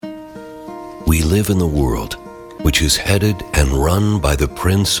We live in the world which is headed and run by the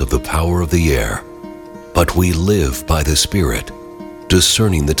prince of the power of the air. But we live by the Spirit,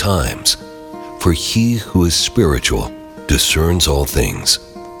 discerning the times. For he who is spiritual discerns all things.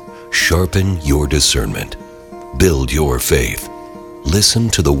 Sharpen your discernment. Build your faith. Listen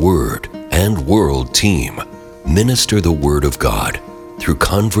to the Word and World Team. Minister the Word of God through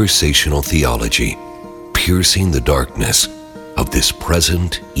conversational theology, piercing the darkness of this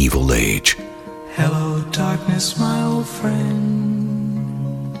present evil age. Hello, darkness, my old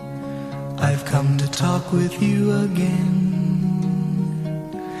friend. I've come to talk with you again,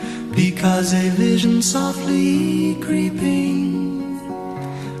 because a vision softly creeping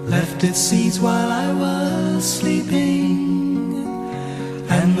left its seeds while I was sleeping,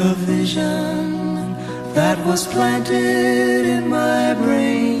 and the vision that was planted in my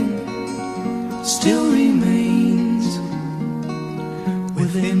brain still remains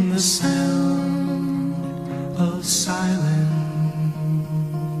within the sound of silence.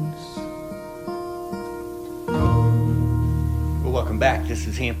 Well, welcome back. This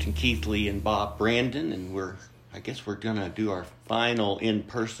is Hampton Keithley and Bob Brandon, and I guess we're gonna do our final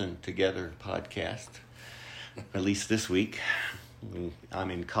in-person together podcast, at least this week. I'm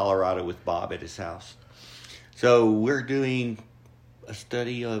in Colorado with Bob at his house. So we're doing a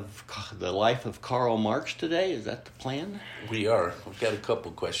study of the life of Karl Marx today. Is that the plan? We are. We've got a couple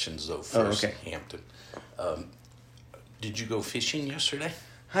questions, though, first, okay. Hampton. Did you go fishing yesterday?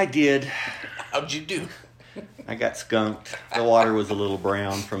 I did. How'd you do? I got skunked. The water was a little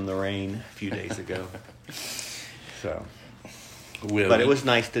brown from the rain a few days ago. So, but it was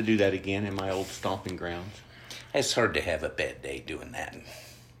nice to do that again in my old stomping grounds. It's hard to have a bad day doing that.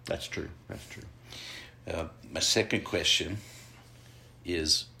 That's true. That's true. My second question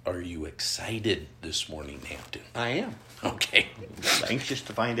is, are you excited this morning, Hampton? I am. Okay. I'm anxious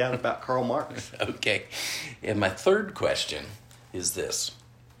to find out about Karl Marx. Okay. And my third question is this.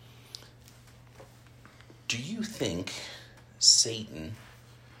 Do you think Satan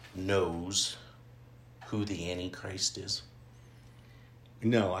knows who the Antichrist is?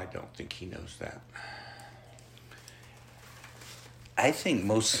 No, I don't think he knows that. I think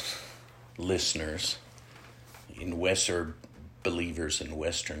most listeners in Western believers in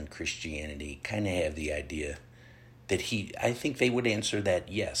Western Christianity kind of have the idea that I think they would answer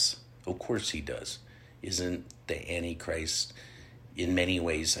that yes, of course he does. Isn't the Antichrist in many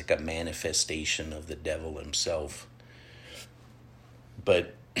ways like a manifestation of the devil himself?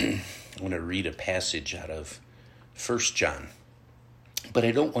 But I want to read a passage out of 1 John. But I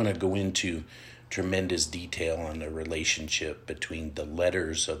don't want to go into tremendous detail on the relationship between the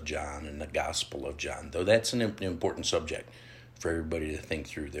letters of John and the Gospel of John, though that's an important subject for everybody to think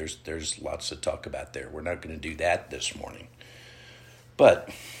through. There's lots to talk about there. We're not going to do that this morning.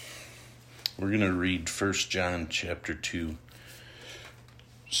 But we're going to read 1 John chapter 2,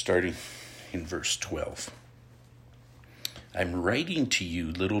 starting in verse 12. I'm writing to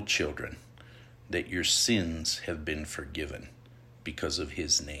you, little children, that your sins have been forgiven because of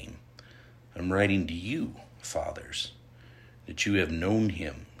his name. I'm writing to you, fathers, that you have known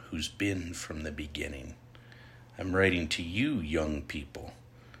him who's been from the beginning. I'm writing to you, young people,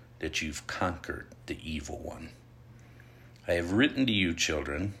 that you've conquered the evil one. I have written to you,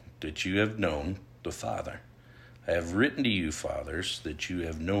 children, that you have known the Father. I have written to you, fathers, that you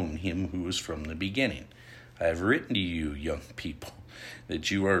have known him who is from the beginning. I have written to you, young people,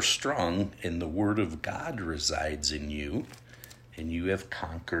 that you are strong, and the word of God resides in you, and you have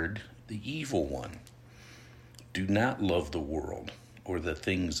conquered the evil one. Do not love the world or the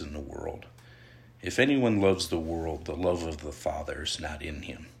things in the world. If anyone loves the world, the love of the Father is not in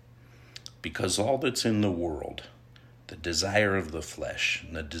him. Because all that's in the world, the desire of the flesh,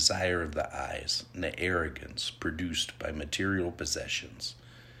 and the desire of the eyes, and the arrogance produced by material possessions,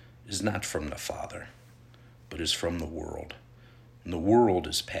 is not from the Father, but is from the world. And the world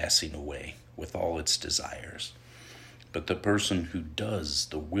is passing away with all its desires. But the person who does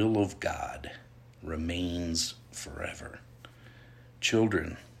the will of God remains forever.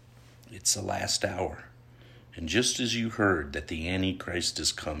 Children, it's the last hour. And just as you heard that the Antichrist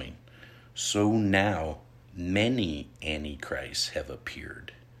is coming, so now many Antichrists have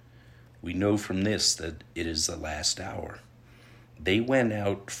appeared. We know from this that it is the last hour. They went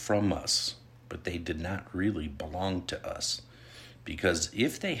out from us, but they did not really belong to us. Because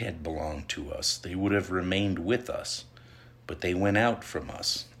if they had belonged to us, they would have remained with us. But they went out from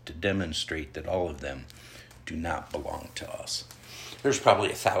us to demonstrate that all of them do not belong to us. There's probably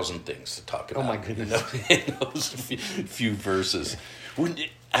 1,000 things to talk about. Oh my goodness. In those few verses.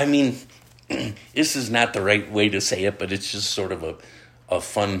 I mean, this is not the right way to say it, but it's just sort of a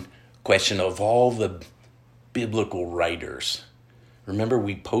fun question of all the biblical writers. Remember,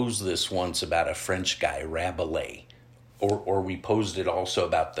 we posed this once about a French guy, Rabelais, or we posed it also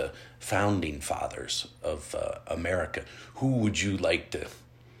about the founding fathers of America. Who would you like to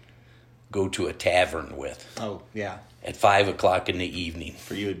go to a tavern with Oh, yeah. at 5 o'clock in the evening?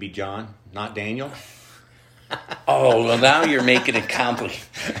 For you, it'd be John, not Daniel. Oh, well, now you're making it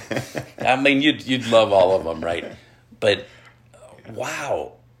complicated. I mean, you'd love all of them, right? But,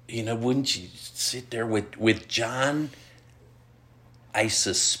 wow, wouldn't you sit there with John? I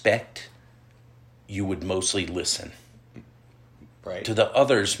suspect you would mostly listen. Right. To the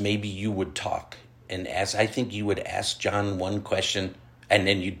others, maybe you would talk. And I think you would ask John one question, and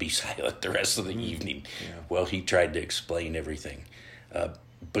then you'd be silent the rest of the evening. Yeah. Well, he tried to explain everything.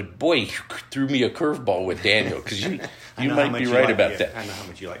 But boy, you threw me a curveball with Daniel, because you might be right about that. I know how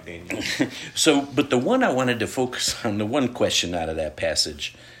much you like Daniel. So, but the one I wanted to focus on, the one question out of that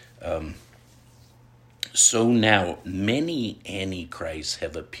passage. So now many antichrists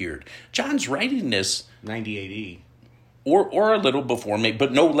have appeared. John's writing this 90 AD. or a little before, maybe,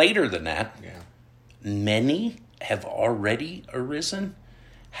 but no later than that. Yeah. Many have already arisen.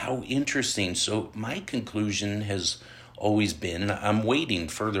 How interesting. So my conclusion has always been, and I'm waiting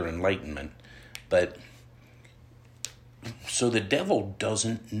further enlightenment, but so the devil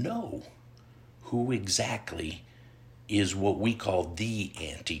doesn't know who exactly is what we call the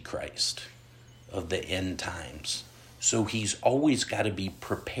Antichrist of the end times. So he's always got to be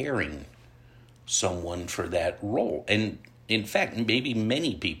preparing someone for that role. And in fact, maybe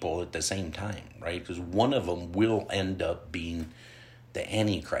many people at the same time, right? Because one of them will end up being the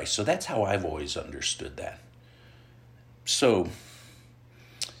Antichrist. So that's how I've always understood that. So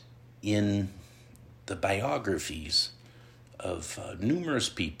in the biographies of numerous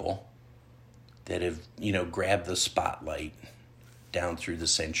people that have, grabbed the spotlight down through the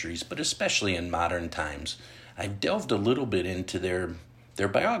centuries, but especially in modern times, I've delved a little bit into their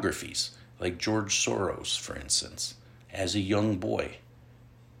biographies, like George Soros, for instance, as a young boy,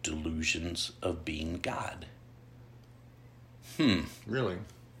 delusions of being God. Really?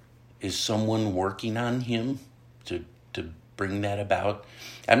 Is someone working on him to bring that about?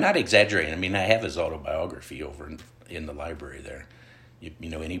 I'm not exaggerating. I mean, I have his autobiography over in the library there.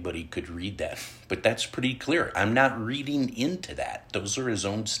 Anybody could read that. But that's pretty clear. I'm not reading into that. Those are his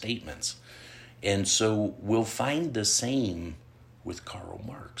own statements. And so we'll find the same with Karl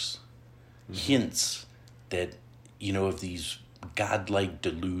Marx. Mm-hmm. Hints that, of these godlike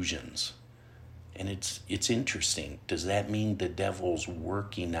delusions. And it's interesting. Does that mean the devil's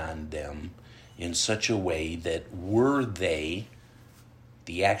working on them in such a way that were they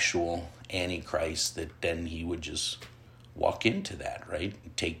the actual Antichrist, that then he would just walk into that, right?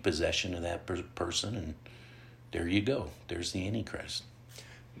 Take possession of that person, and there you go. There's the Antichrist.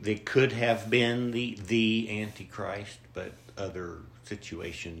 They could have been the Antichrist, but other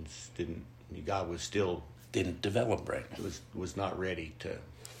situations didn't. God was still didn't develop right. Was not ready to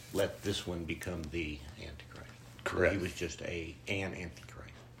let this one become the Antichrist. Correct. He was just an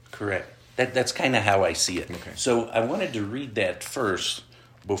Antichrist. Correct. That's kind of how I see it. Okay. So I wanted to read that first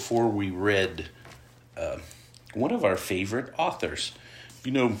before we read one of our favorite authors.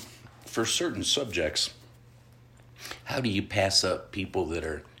 For certain subjects, how do you pass up people that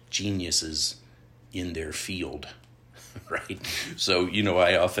are geniuses in their field, right? So,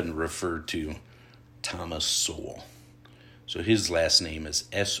 I often refer to Thomas Sowell. So his last name is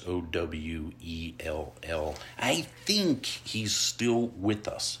Sowell. I think he's still with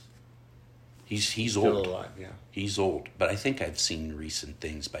us. He's Still old. alive, yeah. He's old, but I think I've seen recent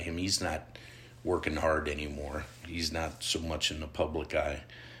things by him. He's not working hard anymore. He's not so much in the public eye.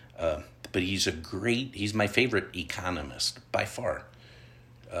 But he's my favorite economist by far.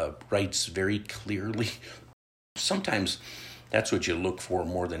 Writes very clearly. Sometimes that's what you look for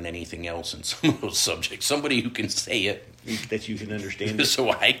more than anything else in some of those subjects. Somebody who can say it. That you can understand it. So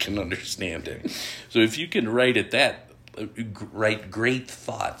I can understand it. So if you can write great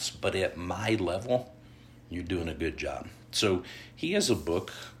thoughts, but at my level, you're doing a good job. So he has a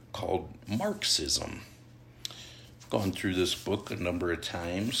book called Marxism. I've gone through this book a number of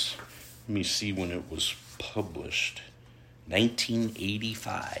times. Let me see when it was published.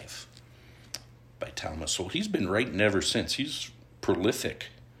 1985 by Thomas Sowell. He's been writing ever since. He's prolific.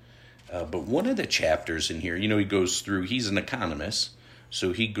 But one of the chapters in here, he goes through, he's an economist,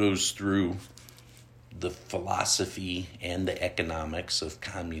 so he goes through the philosophy and the economics of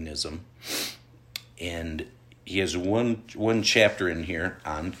communism. And he has one chapter in here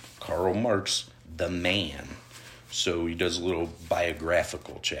on Karl Marx, the man. So he does a little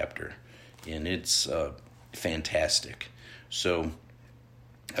biographical chapter, and it's fantastic. So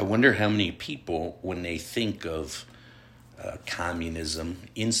I wonder how many people, when they think of communism,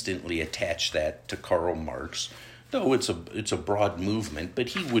 instantly attach that to Karl Marx. Though it's a broad movement, but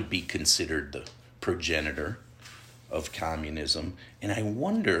he would be considered the progenitor of communism. And I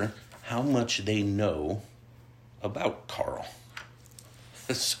wonder how much they know about Karl.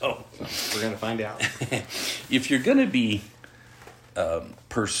 So We're going to find out. if you're going to be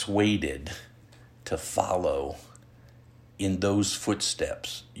persuaded to follow in those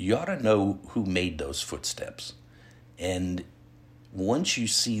footsteps, you ought to know who made those footsteps. And once you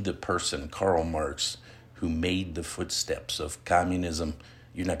see the person, Karl Marx, who made the footsteps of communism,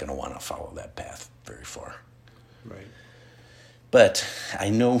 you're not going to want to follow that path very far. Right. But I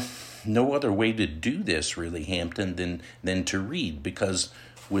know no other way to do this, really, Hampton, than to read, because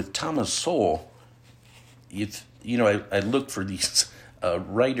with Thomas Sowell, I look for these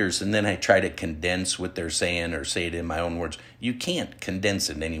writers, and then I try to condense what they're saying or say it in my own words. You can't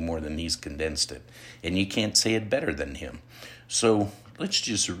condense it any more than he's condensed it, and you can't say it better than him. So let's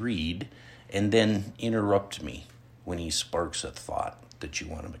just read, and then interrupt me when he sparks a thought that you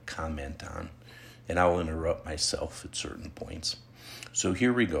want him to comment on, and I'll interrupt myself at certain points. So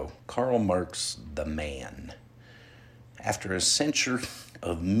here we go. Karl Marx, the man. After a century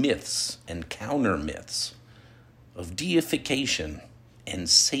of myths and counter-myths, of deification and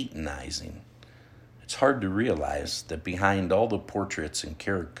satanizing, it's hard to realize that behind all the portraits and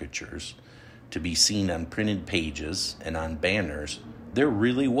caricatures to be seen on printed pages and on banners, there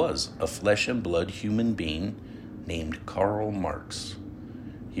really was a flesh and blood human being named Karl Marx.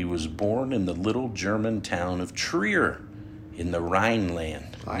 He was born in the little German town of Trier in the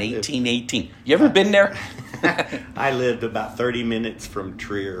Rhineland in 1818. You ever been there? I lived about 30 minutes from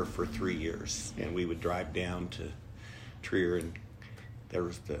Trier for 3 years, and we would drive down to Trier, and there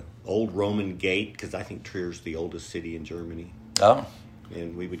was the old Roman gate, because I think Trier's the oldest city in Germany. Oh.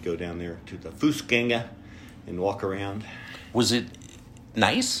 And we would go down there to the Fußgänger and walk around. Was it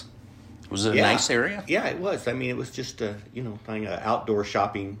nice? Was it a nice area? Yeah, it was. I mean, it was just kind of outdoor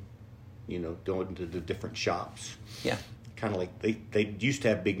shopping, going to the different shops. Yeah. Kind of like they used to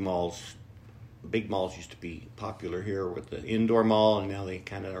have big malls. Big malls used to be popular here with the indoor mall, and now they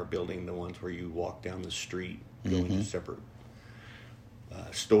kind of are building the ones where you walk down the street, going to separate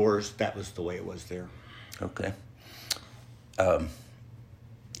stores. That was the way it was there. Okay.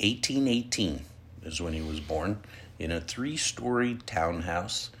 1818 is when he was born, in a 3-story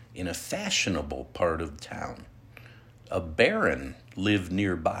townhouse in a fashionable part of town. A baron lived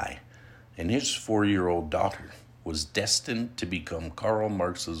nearby, and his 4-year-old daughter was destined to become Karl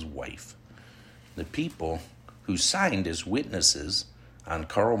Marx's wife. The people who signed as witnesses on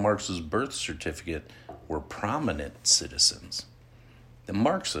Karl Marx's birth certificate were prominent citizens. The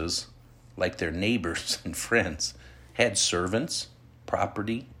Marxes, like their neighbors and friends, had servants,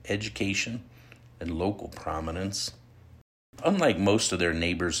 property, education, and local prominence. Unlike most of their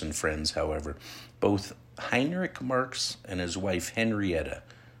neighbors and friends, however, both Heinrich Marx and his wife Henrietta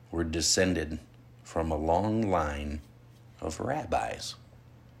were descended from a long line of rabbis.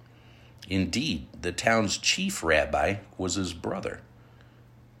 Indeed, the town's chief rabbi was his brother,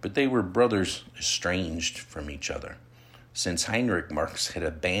 but they were brothers estranged from each other, since Heinrich Marx had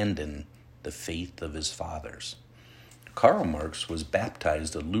abandoned the faith of his fathers. Karl Marx was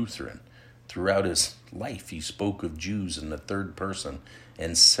baptized a Lutheran. Throughout his life, he spoke of Jews in the third person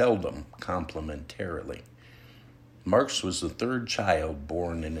and seldom complimentarily. Marx was the third child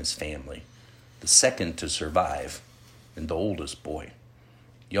born in his family, the second to survive, and the oldest boy.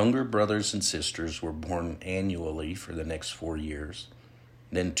 Younger brothers and sisters were born annually for the next 4 years,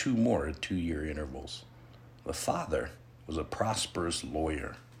 then 2 more at 2-year intervals. The father was a prosperous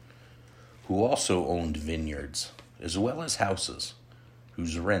lawyer who also owned vineyards, as well as houses,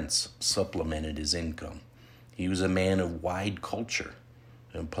 whose rents supplemented his income. He was a man of wide culture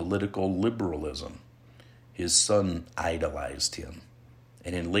and political liberalism. His son idolized him,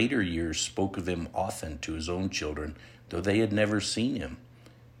 and in later years spoke of him often to his own children, though they had never seen him,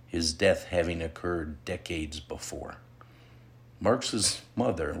 his death having occurred decades before. Marx's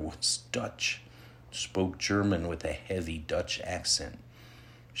mother was Dutch, spoke German with a heavy Dutch accent.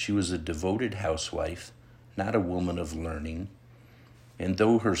 She was a devoted housewife, not a woman of learning, and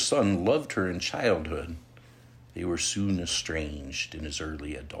though her son loved her in childhood, they were soon estranged in his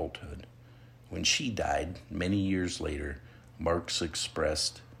early adulthood. When she died, many years later, Marx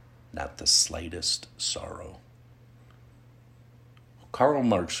expressed not the slightest sorrow. Karl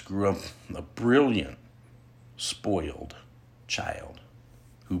Marx grew up a brilliant, spoiled child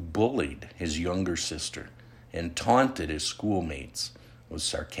who bullied his younger sister and taunted his schoolmates with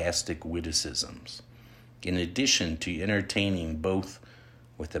sarcastic witticisms. In addition to entertaining both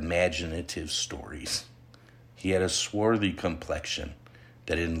with imaginative stories. He had a swarthy complexion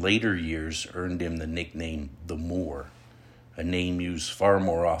that in later years earned him the nickname the Moor, a name used far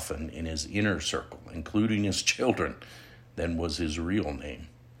more often in his inner circle, including his children, than was his real name.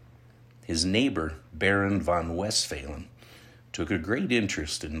 His neighbor, Baron von Westphalen, took a great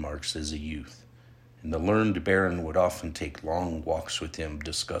interest in Marx as a youth, and the learned Baron would often take long walks with him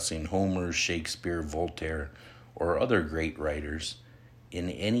discussing Homer, Shakespeare, Voltaire, or other great writers in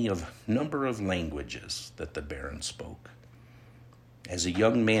any of number of languages that the Baron spoke. As a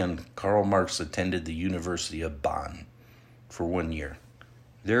young man, Karl Marx attended the University of Bonn for 1 year.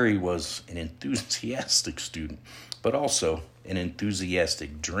 There he was an enthusiastic student, but also an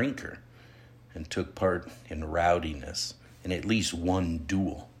enthusiastic drinker, and took part in rowdiness in at least one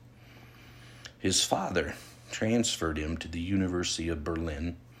duel. His father transferred him to the University of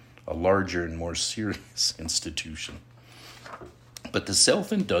Berlin, a larger and more serious institution. But the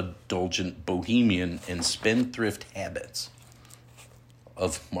self-indulgent bohemian and spendthrift habits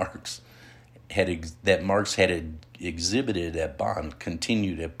of Marx Marx had exhibited at Bonn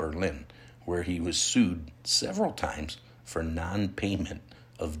continued at Berlin, where he was sued several times for non-payment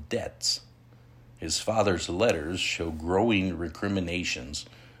of debts. His father's letters show growing recriminations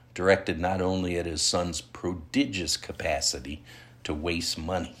directed not only at his son's prodigious capacity to waste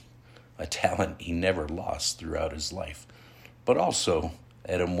money, a talent he never lost throughout his life, but also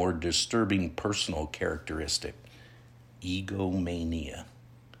at a more disturbing personal characteristic, egomania.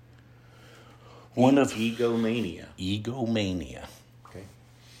 Egomania. Egomania.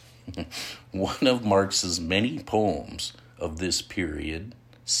 Okay. One of Marx's many poems of this period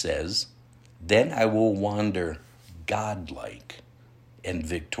says, "Then I will wander godlike and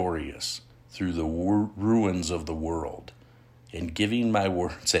victorious through the ruins of the world, and giving my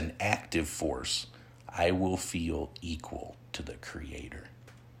words an active force, I will feel equal to the Creator."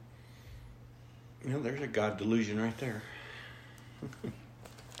 You know, there's a God delusion right there.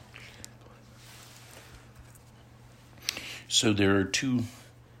 So there are two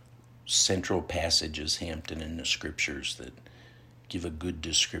central passages, Hampton, in the scriptures that give a good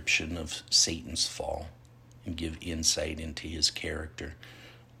description of Satan's fall and give insight into his character.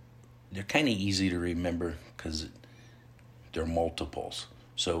 They're kind of easy to remember because they're multiples.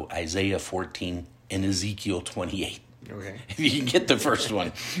 So Isaiah 14 and Ezekiel 28. Okay. If you can get the first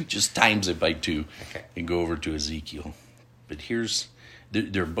one, just times it by 2 Okay. and go over to Ezekiel. But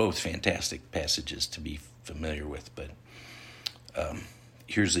they're both fantastic passages to be familiar with, but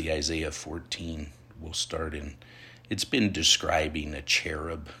here's the Isaiah 14. We'll start in, it's been describing a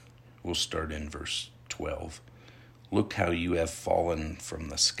cherub. We'll start in verse 12. "Look how you have fallen from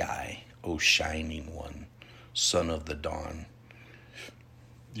the sky, O shining one, son of the dawn.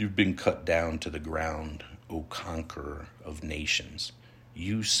 You've been cut down to the ground, O conqueror of nations.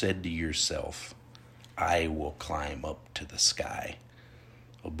 You said to yourself, I will climb up to the sky.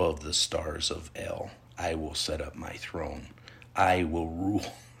 Above the stars of El, I will set up my throne. I will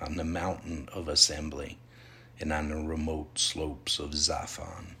rule on the mountain of assembly and on the remote slopes of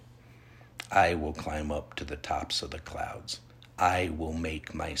Zaphon. I will climb up to the tops of the clouds. I will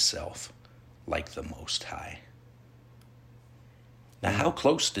make myself like the Most High." Now, how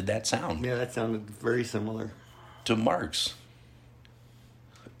close did that sound Yeah, that sounded very similar. to Marx,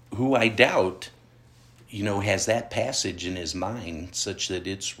 who I doubt, has that passage in his mind such that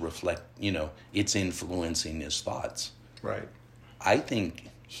it's it's influencing his thoughts. Right. I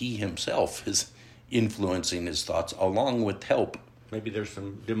think he himself is influencing his thoughts along with help Maybe there's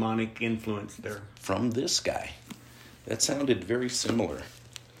some demonic influence there. from this guy. That sounded very similar.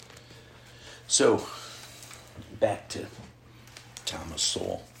 So, back to Thomas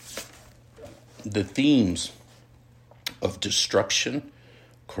Sowell. The themes of destruction,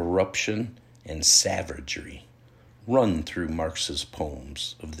 corruption, and savagery run through Marx's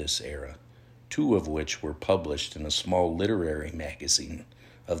poems of this era, 2 of which were published in a small literary magazine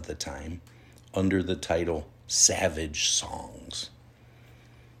of the time under the title Savage Songs.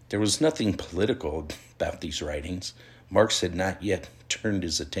 There was nothing political about these writings. Marx had not yet turned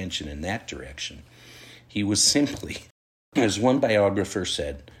his attention in that direction. He was simply, as one biographer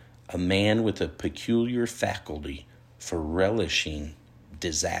said, a man with a peculiar faculty for relishing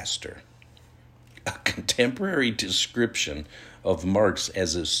disaster. A contemporary description of Marx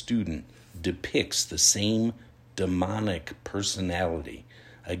as a student depicts the same demonic personality,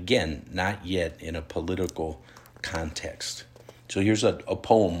 again, not yet in a political context. So here's a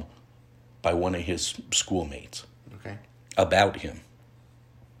poem by one of his schoolmates Okay. about him.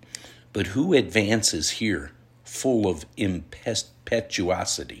 "But who advances here full of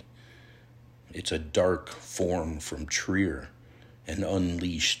impetuosity? It's a dark form from Trier, an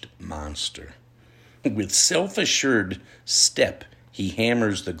unleashed monster. With self-assured step, he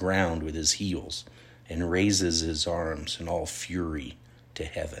hammers the ground with his heels and raises his arms in all fury to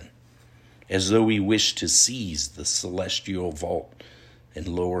heaven, as though he wished to seize the celestial vault and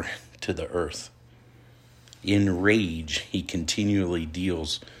lower to the earth. In rage, he continually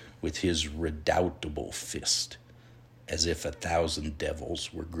deals with his redoubtable fist, as if 1,000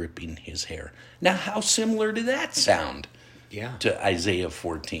 devils were gripping his hair. Now, how similar did that sound to Isaiah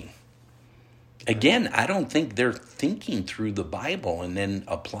 14? Again, I don't think they're thinking through the Bible and then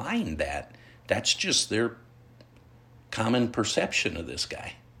applying that. That's just their common perception of this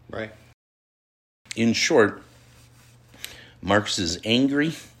guy. Right. In short, Marx's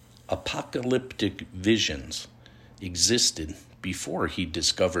angry, apocalyptic visions existed before he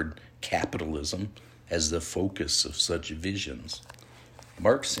discovered capitalism as the focus of such visions.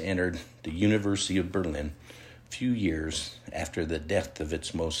 Marx entered the University of Berlin a few years after the death of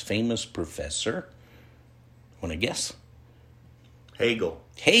its most famous professor. Want to guess? Hegel.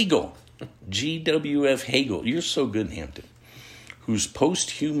 G.W.F. Hegel. You're so good, Hampton. Whose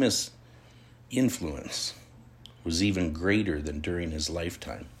posthumous influence was even greater than during his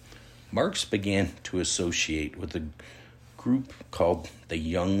lifetime. Marx began to associate with a group called the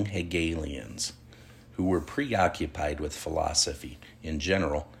Young Hegelians, who were preoccupied with philosophy in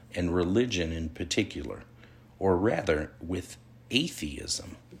general and religion in particular, or rather with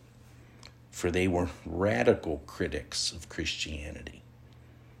atheism, for they were radical critics of Christianity.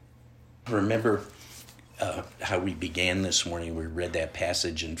 Remember how we began this morning? We read that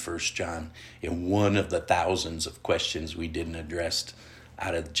passage in 1 John, and one of the thousands of questions we didn't address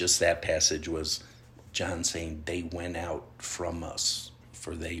out of just that passage was John saying, they went out from us,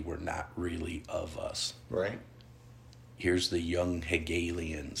 for they were not really of us. Right. Here's the Young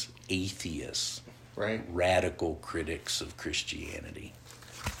Hegelians, atheists, Right. radical critics of Christianity.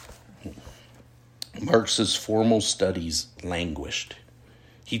 Marx's formal studies languished.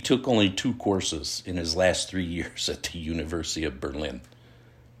 He took only 2 courses in his last 3 years at the University of Berlin.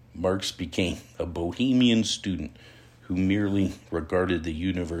 Marx became a bohemian student who merely regarded the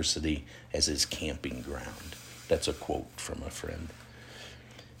university as his camping ground. That's a quote from a friend.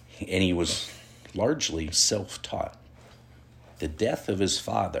 And he was largely self-taught. The death of his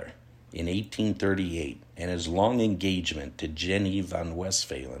father in 1838 and his long engagement to Jenny von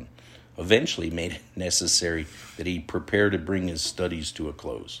Westphalen eventually made it necessary that he prepare to bring his studies to a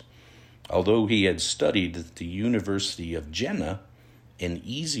close. Although he had studied at the University of Jena,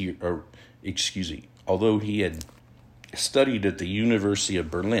 although he had studied at the University of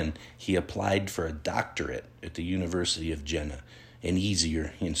Berlin, he applied for a doctorate at the University of Jena, an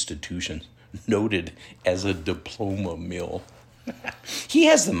easier institution, noted as a diploma mill. He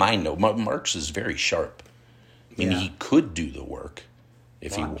has the mind, though. Marx is very sharp. I mean, he could do the work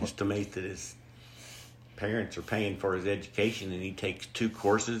if he I'm wanted. just amazed that his parents are paying for his education and he takes 2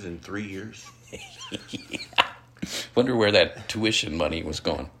 courses in 3 years. Wonder where that tuition money was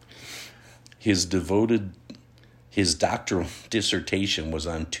going. His doctoral dissertation was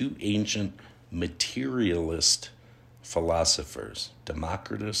on 2 ancient materialist philosophers,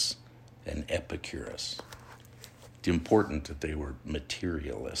 Democritus and Epicurus. It's important that they were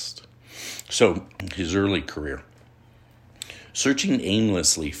materialist. So, his early career. Searching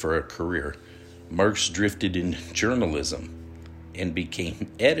aimlessly for a career, Marx drifted into journalism and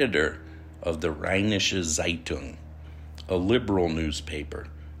became editor of the Rheinische Zeitung, a liberal newspaper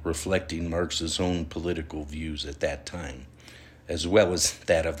reflecting Marx's own political views at that time, as well as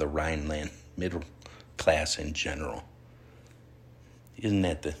that of the Rhineland middle class in general. Isn't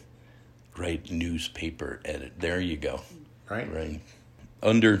that the right newspaper edit? There you go. Right.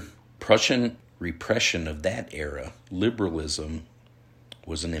 Under Prussian repression of that era, liberalism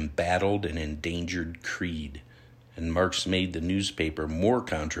was an embattled and endangered creed, and Marx made the newspaper more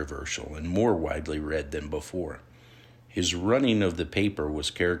controversial and more widely read than before. His running of the paper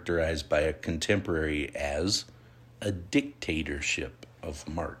was characterized by a contemporary as a dictatorship of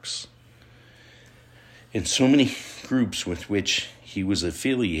Marx. And so many groups with which he was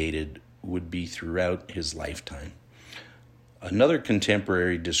affiliated would be throughout his lifetime. Another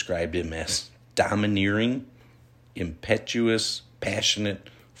contemporary described him as domineering, impetuous, passionate,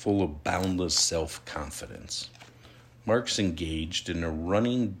 full of boundless self-confidence. Marx engaged in a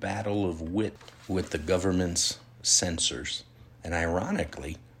running battle of wit with the government's censors, and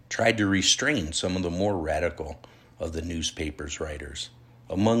ironically tried to restrain some of the more radical of the newspaper's writers.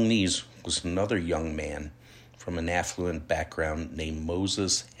 Among these was another young man from an affluent background named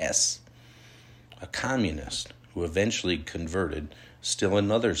Moses Hess, a communist who eventually converted, still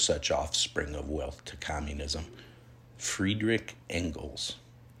another such offspring of wealth, to communism, Friedrich Engels.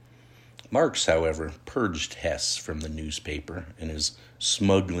 Marx, however, purged Hess from the newspaper and his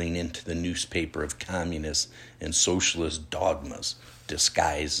smuggling into the newspaper of communist and socialist dogmas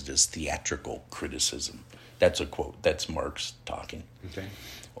disguised as theatrical criticism. That's a quote. That's Marx talking. Okay.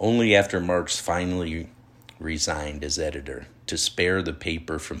 Only after Marx finally resigned as editor to spare the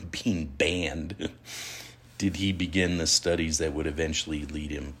paper from being banned did he begin the studies that would eventually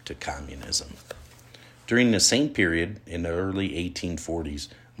lead him to communism. During the same period, in the early 1840s,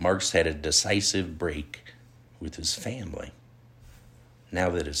 Marx had a decisive break with his family. Now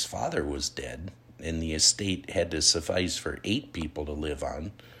that his father was dead and the estate had to suffice for 8 people to live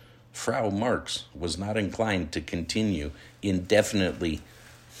on, Frau Marx was not inclined to continue indefinitely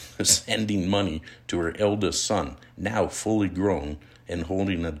sending money to her eldest son, now fully grown and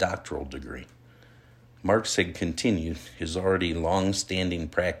holding a doctoral degree. Marx had continued his already long-standing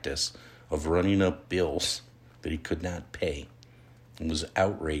practice of running up bills that he could not pay, and was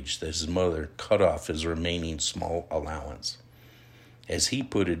outraged that his mother cut off his remaining small allowance. As he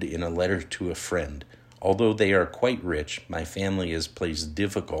put it in a letter to a friend, "Although they are quite rich, my family has placed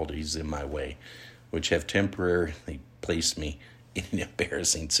difficulties in my way, which have temporarily placed me in an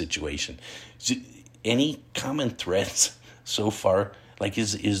embarrassing situation." Any common threads so far? Like,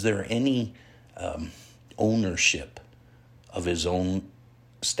 is there any ownership of his own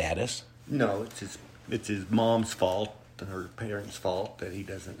status? No, it's his mom's fault, her parents' fault that he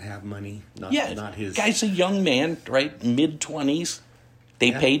doesn't have money. Not his. Guy's a young man, right? Mid-20s.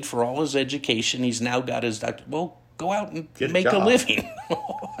 They paid for all his education. He's now got his doctor. Well, go out and make a living.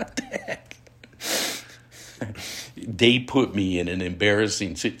 What the heck? They put me in an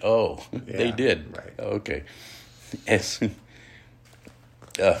embarrassing situation. Oh, they did. Right. Okay.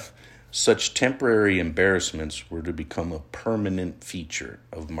 Such temporary embarrassments were to become a permanent feature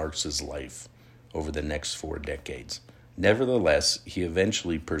of Marx's life over the next 4 decades. Nevertheless, he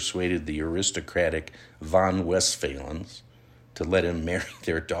eventually persuaded the aristocratic von Westphalians to let him marry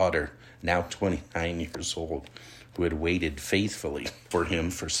their daughter, now 29 years old, who had waited faithfully for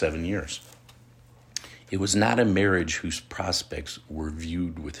him for 7 years. It was not a marriage whose prospects were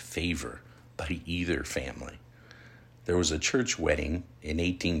viewed with favor by either family. There was a church wedding in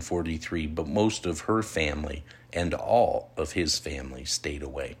 1843, but most of her family and all of his family stayed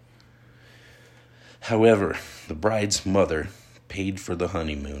away. However, the bride's mother paid for the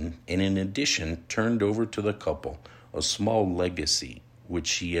honeymoon and in addition turned over to the couple a small legacy which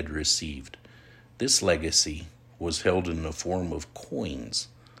she had received. This legacy was held in the form of coins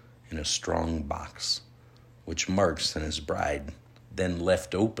in a strong box, which Marx and his bride then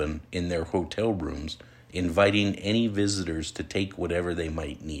left open in their hotel rooms, inviting any visitors to take whatever they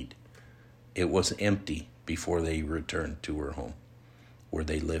might need. It was empty before they returned to her home, where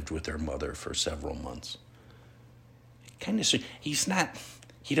they lived with their mother for several months.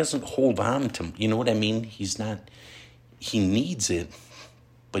 He doesn't hold on to, you know what I mean? He needs it,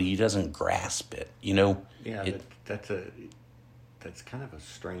 but he doesn't grasp it, you know? Yeah, that's kind of a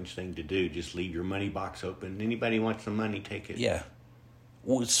strange thing to do. Just leave your money box open. Anybody wants some money, take it. Yeah.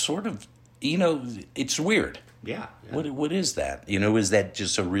 Well, it's sort of, it's weird. Yeah. What is that? Is that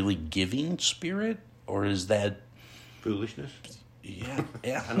just a really giving spirit? Or is that... foolishness? Yeah.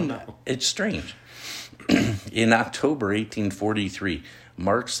 I don't know. It's strange. In October 1843,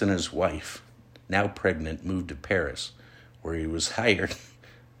 Marx and his wife, now pregnant, moved to Paris, where he was hired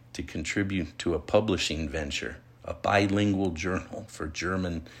to contribute to a publishing venture, a bilingual journal for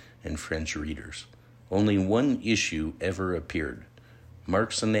German and French readers. Only one issue ever appeared.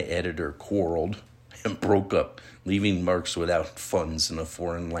 Marx and the editor quarreled and broke up, leaving Marx without funds in a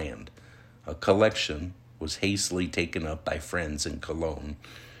foreign land. A collection was hastily taken up by friends in Cologne,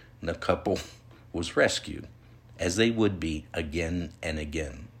 and the couple was rescued, as they would be again and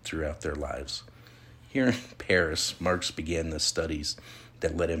again throughout their lives. Here in Paris, Marx began the studies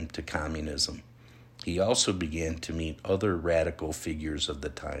that led him to communism. He also began to meet other radical figures of the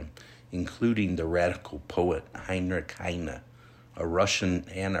time, including the radical poet Heinrich Heine, a Russian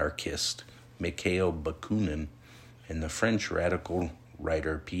anarchist, Mikhail Bakunin, and the French radical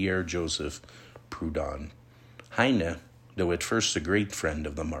writer Pierre-Joseph Proudhon. Heine, though at first a great friend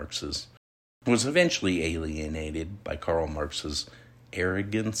of the Marxes, was eventually alienated by Karl Marx's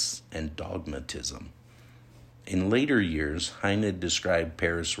arrogance and dogmatism. In later years, Heine described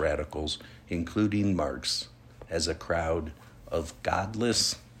Paris radicals, including Marx, as a crowd of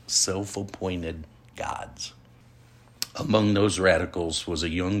godless, self-appointed gods. Among those radicals was a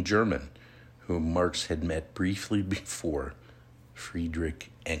young German whom Marx had met briefly before, Friedrich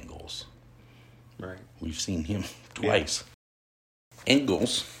Engels. Right. We've seen him twice. Yeah.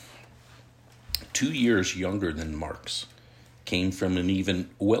 Engels 2 years younger than Marx, came from an even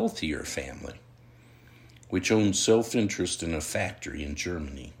wealthier family, which owned self-interest in a factory in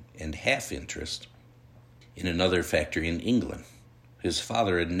Germany and half-interest in another factory in England. His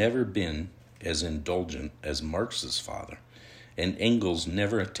father had never been as indulgent as Marx's father, and Engels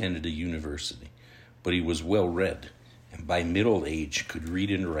never attended a university, but he was well-read, and by middle age could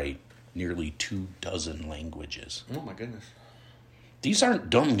read and write nearly 24 languages. Oh, my goodness. These aren't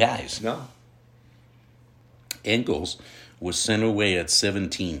dumb guys. No. Engels was sent away at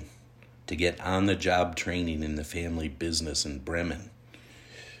 17 to get on-the-job training in the family business in Bremen.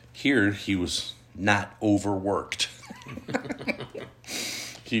 Here, he was not overworked.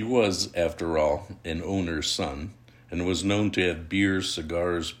 He was, after all, an owner's son, and was known to have beers,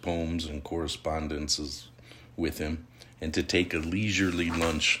 cigars, poems, and correspondences with him, and to take a leisurely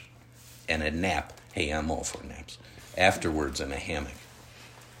lunch and a nap. Hey, I'm all for naps. Afterwards in a hammock.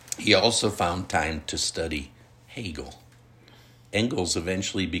 He also found time to study Hegel. Engels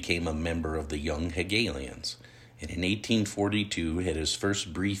eventually became a member of the Young Hegelians, and in 1842 had his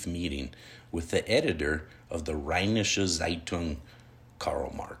first brief meeting with the editor of the Rheinische Zeitung,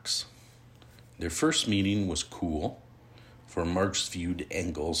 Karl Marx. Their first meeting was cool, for Marx viewed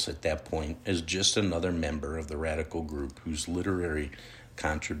Engels at that point as just another member of the radical group whose literary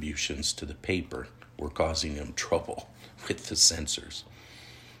contributions to the paper were causing him trouble with the censors.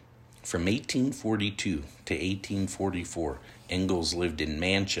 From 1842 to 1844, Engels lived in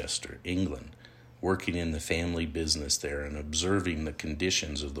Manchester, England, working in the family business there and observing the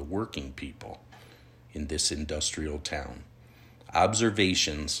conditions of the working people in this industrial town.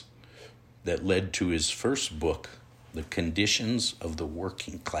 Observations that led to his first book, The Conditions of the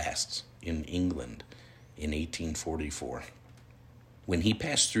Working Class in England, in 1844. When he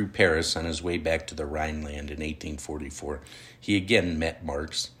passed through Paris on his way back to the Rhineland in 1844, he again met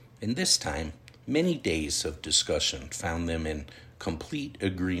Marx, and this time, many days of discussion found them in complete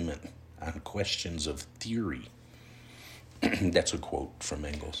agreement on questions of theory. That's a quote from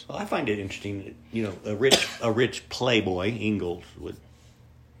Engels. Well, I find it interesting that, you know, a rich playboy, Engels, would,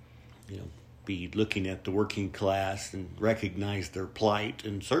 you know, be looking at the working class and recognize their plight.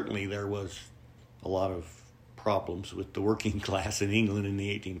 And certainly there was a lot of problems with the working class in England in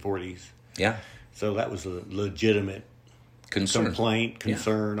the 1840s. Yeah. So that was a legitimate complaint,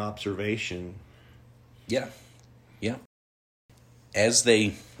 concern, observation. Yeah. Yeah. As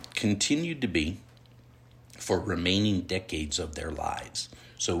they continued to be for remaining decades of their lives.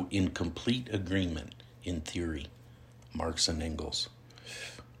 So in complete agreement in theory, Marx and Engels.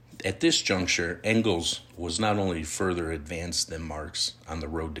 At this juncture, Engels was not only further advanced than Marx on the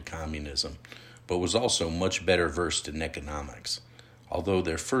road to communism, but was also much better versed in economics. Although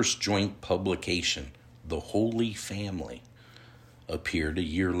their first joint publication, The Holy Family, appeared a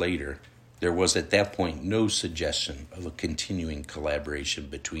year later, there was at that point no suggestion of a continuing collaboration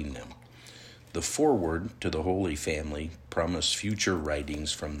between them. The foreword to The Holy Family promised future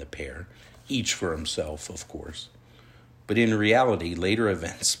writings from the pair, each for himself, of course. But in reality, later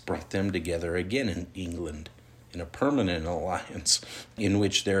events brought them together again in England in a permanent alliance in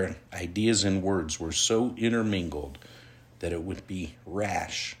which their ideas and words were so intermingled that it would be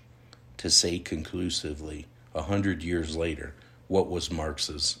rash to say conclusively, 100 years later, what was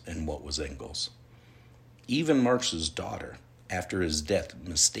Marx's and what was Engels'. Even Marx's daughter, after his death,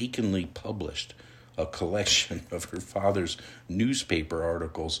 mistakenly published a collection of her father's newspaper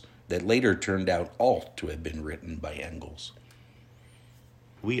articles that later turned out all to have been written by Engels.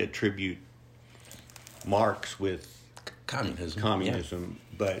 We attribute Marx with communism,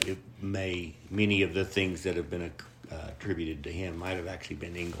 but many of the things that have been attributed to him might have actually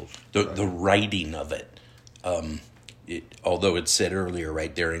been Engels. The writing of it, although it said earlier,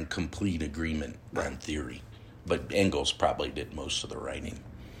 right, they're in complete agreement on theory. But Engels probably did most of the writing.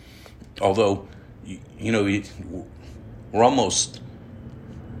 Although, we're almost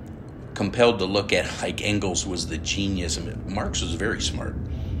compelled to look at like Engels was the genius. I mean, Marx was a very smart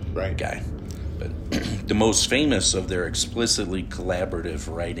guy. But the most famous of their explicitly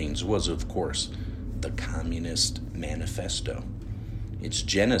collaborative writings was, of course, the Communist Manifesto. Its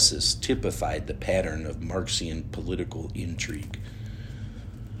genesis typified the pattern of Marxian political intrigue.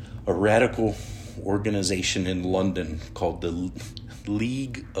 A radical organization in London called the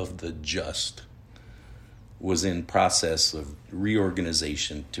League of the Just was in process of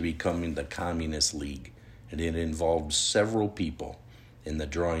reorganization to becoming the Communist League, and it involved several people in the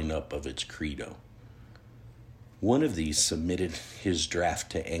drawing up of its credo. One of these submitted his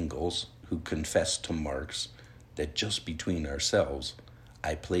draft to Engels, who confessed to Marx that just between ourselves,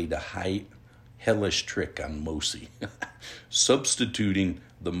 I played a hellish trick on Mosi, substituting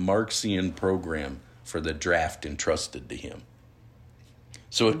the Marxian program for the draft entrusted to him.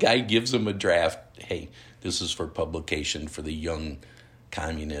 So a guy gives him a draft, hey, this is for publication for the young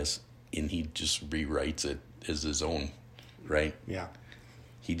communists, and he just rewrites it as his own, right? Yeah.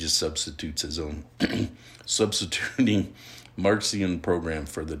 He just substitutes his own, substituting Marxian program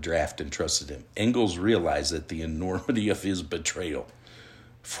for the draft entrusted him. Engels realized that the enormity of his betrayal,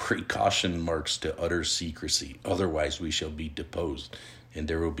 for he cautioned Marx to utter secrecy, otherwise we shall be deposed, and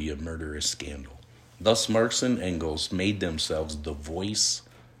there will be a murderous scandal. Thus Marx and Engels made themselves the voice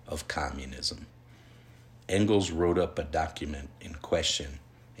of communism. Engels wrote up a document in question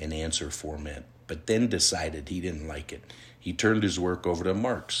and answer format, but then decided he didn't like it. He turned his work over to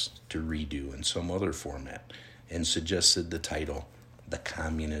Marx to redo in some other format and suggested the title, The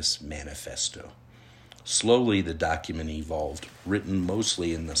Communist Manifesto. Slowly, the document evolved, written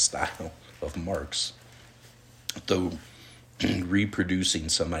mostly in the style of Marx, though reproducing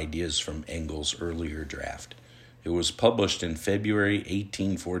some ideas from Engels' earlier draft. It was published in February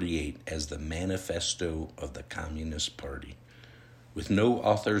 1848 as the Manifesto of the Communist Party, with no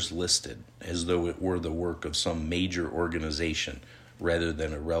authors listed, as though it were the work of some major organization rather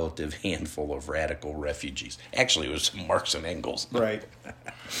than a relative handful of radical refugees. Actually, it was Marx and Engels. Right.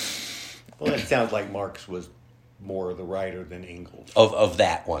 Well, it sounds like Marx was more the writer than Engels. Of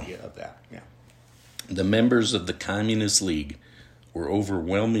that one. Yeah, of that, yeah. The members of the Communist League were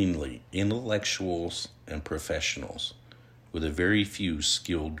overwhelmingly intellectuals and professionals, with a very few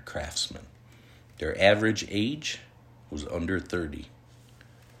skilled craftsmen. Their average age was under 30.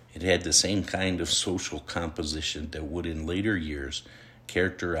 It had the same kind of social composition that would in later years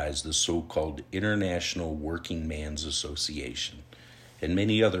characterize the so-called International Working Man's Association and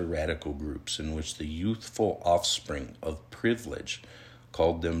many other radical groups in which the youthful offspring of privilege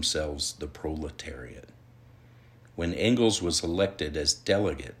called themselves the proletariat. When Engels was elected as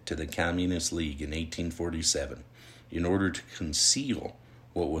delegate to the Communist League in 1847, in order to conceal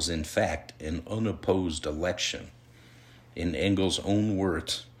what was in fact an unopposed election, in Engels' own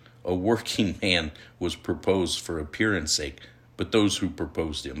words, a working man was proposed for appearance sake, but those who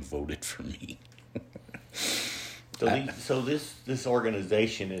proposed him voted for me. So this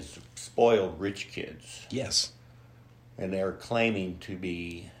organization is spoiled rich kids. Yes. And they're claiming to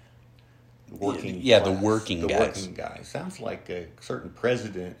be working Yeah, class, the working guys. Working guys. Sounds like a certain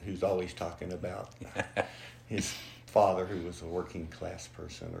president who's always talking about his father who was a working class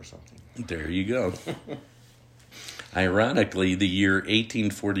person or something. There you go. Ironically, the year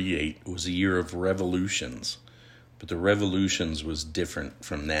 1848 was a year of revolutions, but the revolutions was different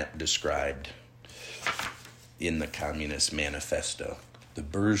from that described in the Communist Manifesto. The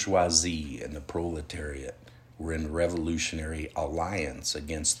bourgeoisie and the proletariat were in revolutionary alliance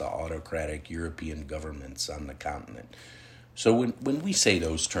against the autocratic European governments on the continent. So when we say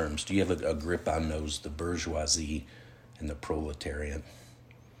those terms, do you have a grip on those, the bourgeoisie and the proletariat?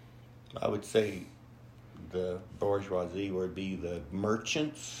 I would say the bourgeoisie would be the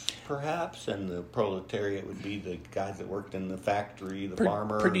merchants, perhaps, and the proletariat would be the guys that worked in the factory, the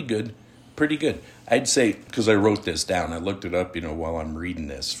farmer. Pretty good. I'd say, because I wrote this down, I looked it up, while I'm reading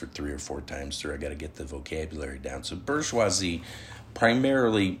this for 3 or 4 times through, I got to get the vocabulary down. So bourgeoisie,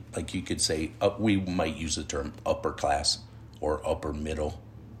 primarily, like you could say, we might use the term upper class or upper middle,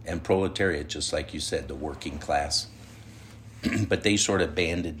 and proletariat, just like you said, the working class. But they sort of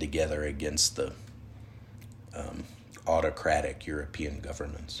banded together against the autocratic European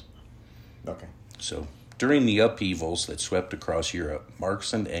governments. Okay. So during the upheavals that swept across Europe,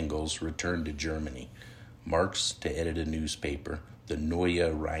 Marx and Engels returned to Germany. Marx to edit a newspaper, the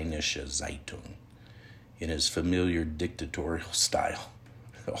Neue Rheinische Zeitung, in his familiar dictatorial style.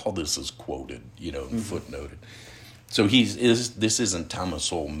 All this is quoted, footnoted. So this isn't Thomas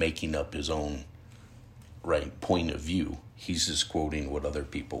Sowell making up his own point of view. He's just quoting what other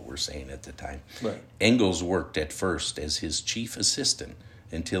people were saying at the time. Right. Engels worked at first as his chief assistant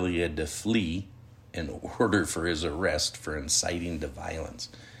until he had to flee an order for his arrest for inciting to violence.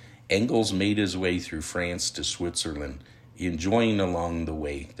 Engels made his way through France to Switzerland, enjoying along the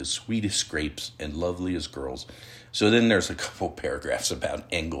way the sweetest grapes and loveliest girls. So then there's a couple paragraphs about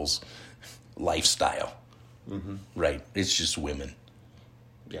Engels' lifestyle. Mm-hmm. Right? It's just women.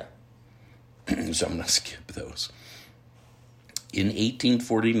 Yeah. So I'm going to skip those. In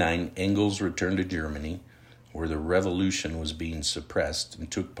 1849, Engels returned to Germany, where the revolution was being suppressed, and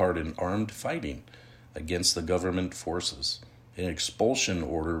took part in armed fighting against the government forces. An expulsion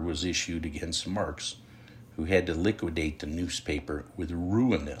order was issued against Marx, who had to liquidate the newspaper with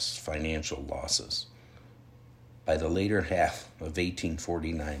ruinous financial losses. By the later half of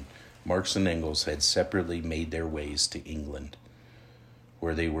 1849, Marx and Engels had separately made their ways to England,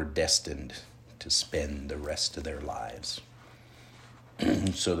 where they were destined to spend the rest of their lives.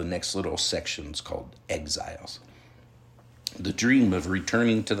 So the next little section is called Exiles. The dream of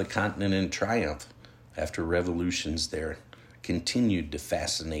returning to the continent in triumph after revolutions there continued to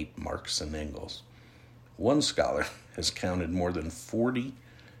fascinate Marx and Engels. One scholar has counted more than 40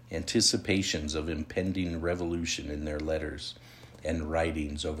 anticipations of impending revolution in their letters and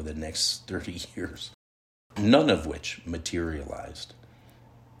writings over the next 30 years, none of which materialized.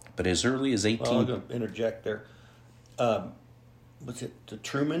 But as early as 18... Well, I'm going to interject there. Was it the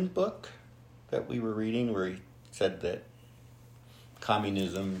Truman book that we were reading where he said that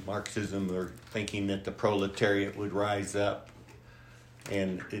communism, Marxism, were thinking that the proletariat would rise up,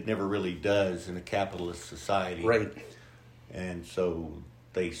 and it never really does in a capitalist society. Right. And so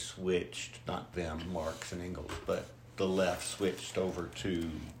they switched, not them, Marx and Engels, but the left switched over to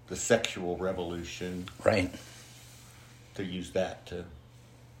the sexual revolution. Right. To use that to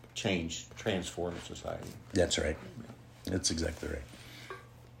transform society. That's right. That's exactly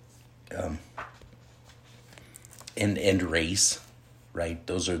right. And race, right?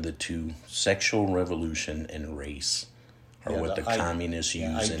 Those are the two. Sexual revolution and race are what the communists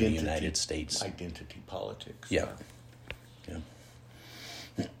use in the United States. Identity politics. Yeah.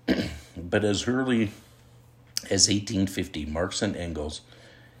 But as early as 1850, Marx and Engels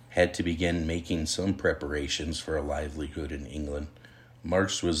had to begin making some preparations for a livelihood in England.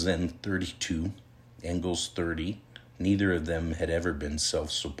 Marx was then 32, Engels 30. Neither of them had ever been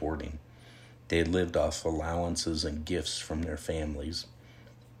self-supporting. They had lived off allowances and gifts from their families.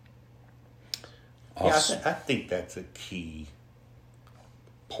 I think that's a key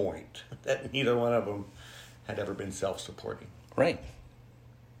point, that neither one of them had ever been self-supporting. Right.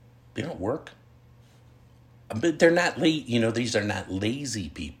 They don't work. But they're not these are not lazy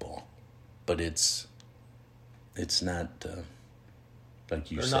people. But it's not,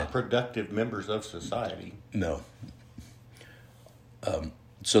 like you said. They're not productive members of society. No.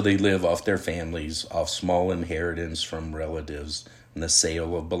 So they live off their families, off small inheritance from relatives, and the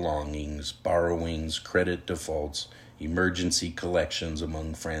sale of belongings, borrowings, credit defaults, emergency collections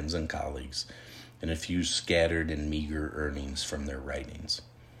among friends and colleagues, and a few scattered and meager earnings from their writings.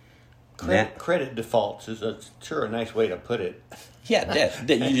 Credit defaults is sure a nice way to put it. Yeah, debt.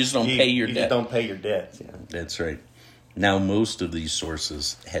 You just don't pay your debt. You just don't pay your debts. Yeah. That's right. Now most of these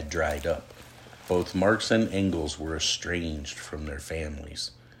sources had dried up. Both Marx and Engels were estranged from their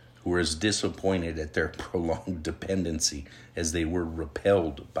families, who were as disappointed at their prolonged dependency as they were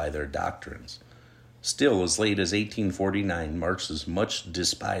repelled by their doctrines. Still, as late as 1849, Marx's much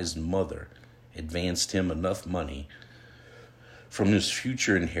despised mother advanced him enough money from his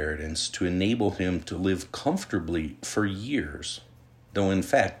future inheritance to enable him to live comfortably for years, though in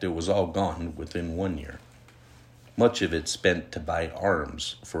fact it was all gone within 1 year. Much of it spent to buy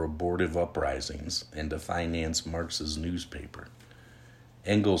arms for abortive uprisings and to finance Marx's newspaper.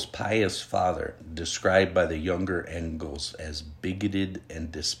 Engels' pious father, described by the younger Engels as bigoted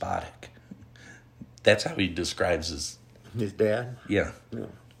and despotic. That's how he describes his dad? Yeah.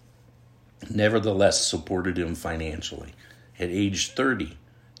 Nevertheless, supported him financially. At age 30,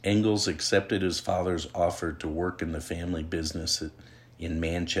 Engels accepted his father's offer to work in the family business in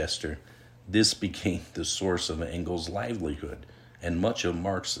Manchester. This became the source of Engels' livelihood and much of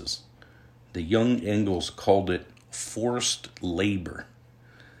Marx's. The young Engels called it forced labor,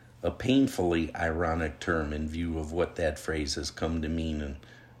 a painfully ironic term in view of what that phrase has come to mean in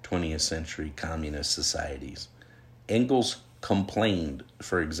 20th century communist societies. Engels complained,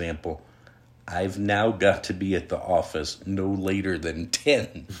 for example, "I've now got to be at the office no later than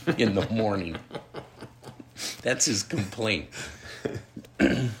 10 in the morning." That's his complaint.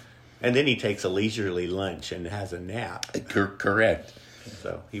 And then he takes a leisurely lunch and has a nap. Correct.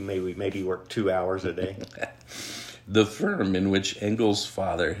 So he maybe work 2 hours a day. The firm in which Engels'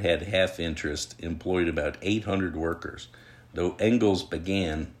 father had half interest employed about 800 workers. Though Engels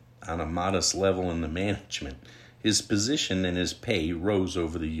began on a modest level in the management, his position and his pay rose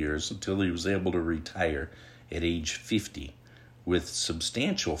over the years until he was able to retire at age 50 with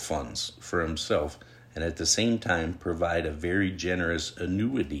substantial funds for himself and at the same time provide a very generous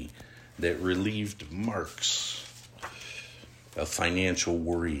annuity that relieved Marx of financial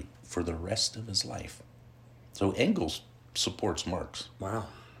worry for the rest of his life. So Engels supports Marx. Wow.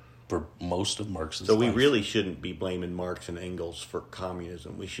 For most of Marx's So life. we really shouldn't be blaming Marx and Engels for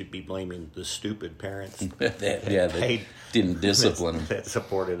communism. We should be blaming the stupid parents that didn't discipline them. That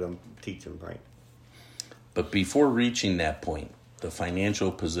supported them, teach them right. But before reaching that point, the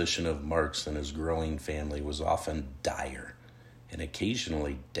financial position of Marx and his growing family was often dire and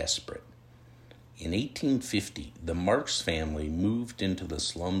occasionally desperate. In 1850, the Marx family moved into the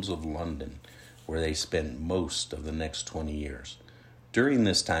slums of London, where they spent most of the next 20 years. During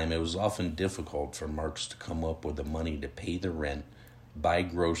this time, it was often difficult for Marx to come up with the money to pay the rent, buy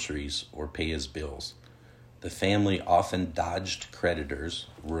groceries, or pay his bills. The family often dodged creditors,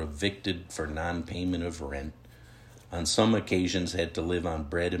 were evicted for non-payment of rent, on some occasions had to live on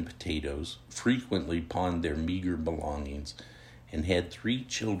bread and potatoes, frequently pawned their meager belongings, and had 3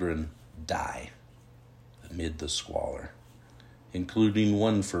 children die amid the squalor, including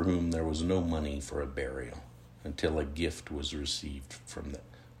one for whom there was no money for a burial until a gift was received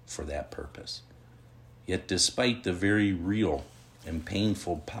for that purpose. Yet despite the very real and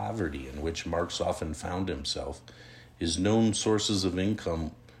painful poverty in which Marx often found himself, his known sources of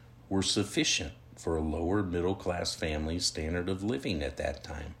income were sufficient for a lower middle-class family's standard of living at that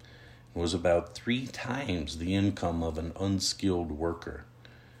time. It was about 3 times the income of an unskilled worker.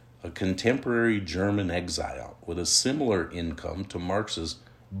 A contemporary German exile with a similar income to Marx's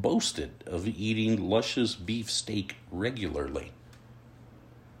boasted of eating luscious beefsteak regularly.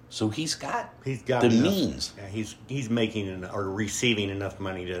 So he's got the enough, means. Yeah, he's making or receiving enough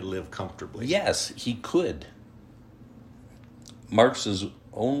money to live comfortably. Yes, he could. Marx's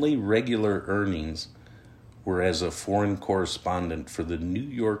only regular earnings were as a foreign correspondent for the New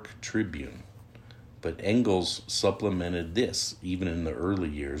York Tribune. But Engels supplemented this even in the early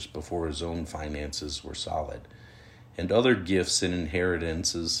years before his own finances were solid, and other gifts and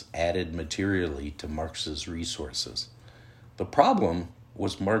inheritances added materially to Marx's resources. The problem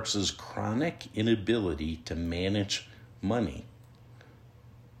was Marx's chronic inability to manage money,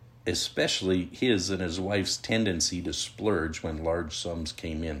 especially his and his wife's tendency to splurge when large sums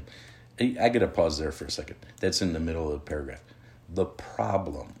came in. I got to pause there for a second. That's in the middle of the paragraph. The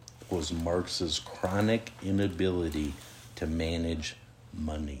problem was Marx's chronic inability to manage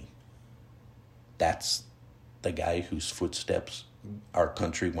money. That's the guy whose footsteps our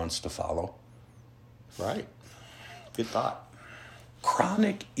country wants to follow. Right. Good thought.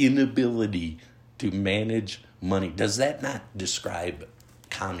 Chronic inability to manage money. Does that not describe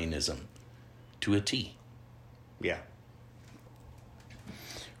communism to a T? Yeah.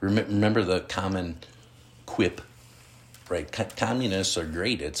 Remember the common quip, right? Communists are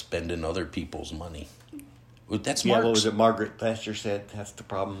great at spending other people's money. That's Marx. What was it Margaret Thatcher said? That's the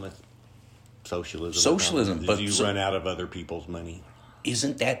problem with socialism. Socialism, but you run out of other people's money.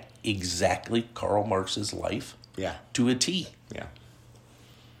 Isn't that exactly Karl Marx's life? Yeah. To a T. Yeah.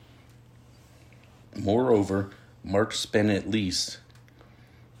 Moreover, Marx spent at least,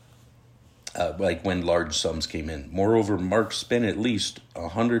 when large sums came in. Moreover, Marx spent at least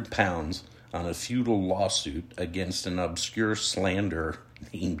 £100 on a futile lawsuit against an obscure slanderer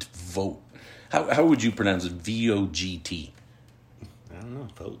named Vogt. How would you pronounce it? V-O-G-T. I don't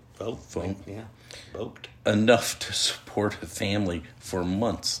know. Vogt. Yeah. Vogt. Enough to support a family for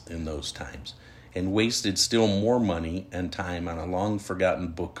months in those times, and wasted still more money and time on a long-forgotten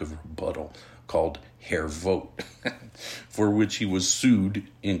book of rebuttal called Herr Vogt, for which he was sued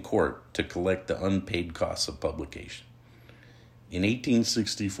in court to collect the unpaid costs of publication. In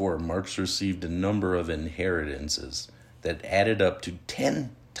 1864, Marx received a number of inheritances that added up to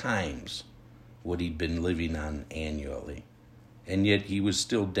 10 times what he'd been living on annually. And yet he was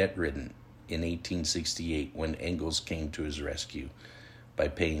still debt-ridden in 1868 when Engels came to his rescue by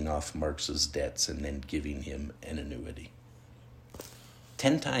paying off Marx's debts and then giving him an annuity.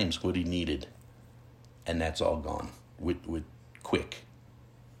 10 times what he needed, and that's all gone with quick.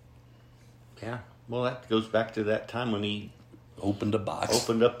 Yeah. Well, that goes back to that time when he opened up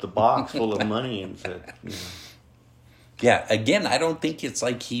the box full of money and said, you know. Yeah, again, I don't think it's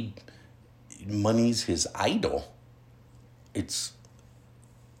like money's his idol.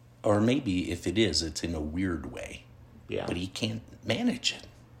 Or maybe if it is, it's in a weird way. Yeah. But he can't manage it.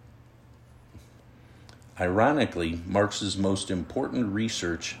 Ironically, Marx's most important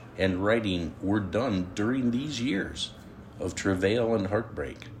research and writing were done during these years of travail and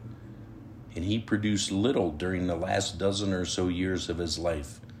heartbreak. And he produced little during the last dozen or so years of his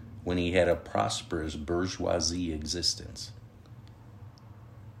life when he had a prosperous bourgeoisie existence.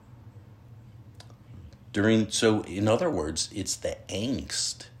 So, in other words, it's the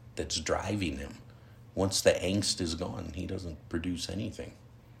angst that's driving him. Once the angst is gone, he doesn't produce anything,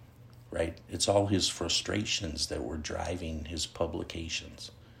 right? It's all his frustrations that were driving his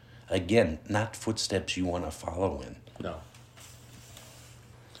publications. Again, not footsteps you want to follow in. No.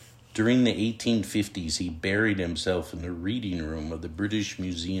 During the 1850s, he buried himself in the reading room of the British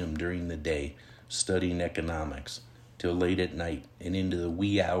Museum during the day, studying economics. Till late at night and into the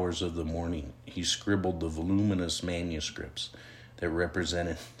wee hours of the morning, he scribbled the voluminous manuscripts that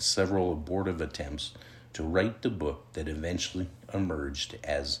represented several abortive attempts to write the book that eventually emerged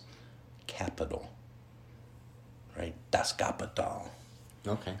as Capital. Right? Das Kapital.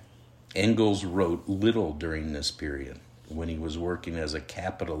 Okay. Engels wrote little during this period. When he was working as a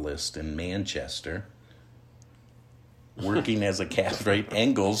capitalist in Manchester, right?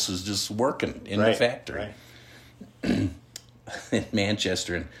 Engels is just working in the factory. Right. In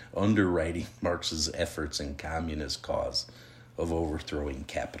Manchester and underwriting Marx's efforts in communist cause of overthrowing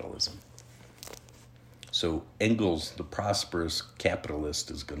capitalism. So Engels, the prosperous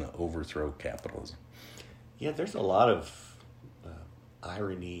capitalist, is going to overthrow capitalism. Yeah, there's a lot of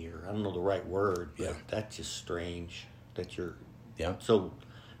irony, or I don't know the right word, but that's just strange that you're... Yeah. So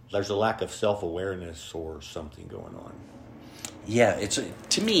there's a lack of self-awareness or something going on. Yeah,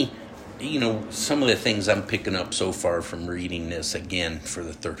 to me, some of the things I'm picking up so far from reading this again for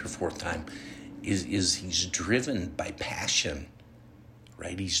the third or fourth time is he's driven by passion,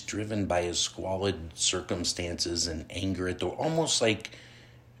 right? He's driven by his squalid circumstances and anger at almost like,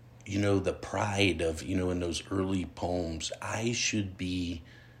 the pride of, in those early poems, I should be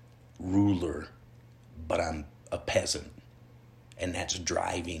ruler, but I'm a peasant. And that's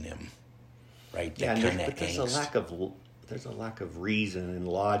driving him, right? That kind of angst. There's a lack of reason and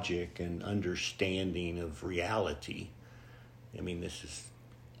logic and understanding of reality. I mean, this is...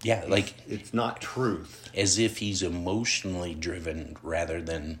 Yeah, it's not truth. As if he's emotionally driven rather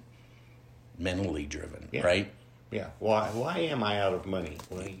than mentally driven, right? Yeah. Why am I out of money?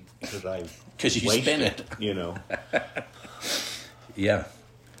 Because you spent it. Yeah.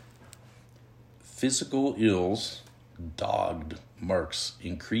 Physical ills dogged Marx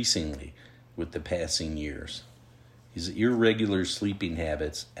increasingly with the passing years. His irregular sleeping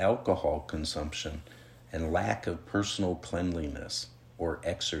habits, alcohol consumption, and lack of personal cleanliness or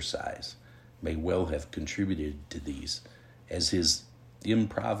exercise may well have contributed to these, as his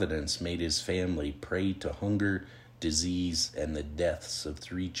improvidence made his family prey to hunger, disease, and the deaths of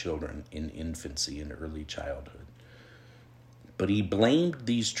 3 children in infancy and early childhood. But he blamed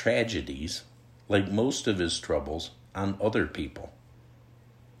these tragedies, like most of his troubles, on other people.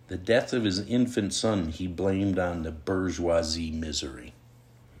 The death of his infant son he blamed on the bourgeoisie misery,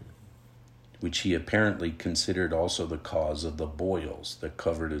 which he apparently considered also the cause of the boils that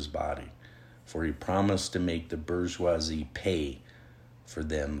covered his body, for he promised to make the bourgeoisie pay for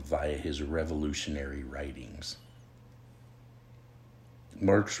them via his revolutionary writings.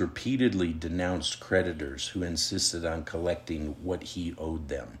 Marx repeatedly denounced creditors who insisted on collecting what he owed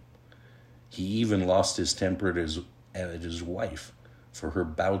them. He even lost his temper at his wife for her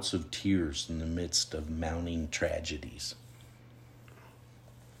bouts of tears in the midst of mounting tragedies.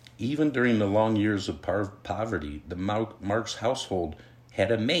 Even during the long years of poverty, the Marx household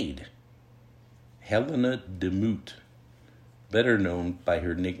had a maid, Helena Demuth, better known by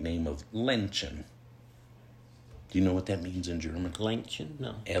her nickname of Lenchen. Do you know what that means in German? Lenchen?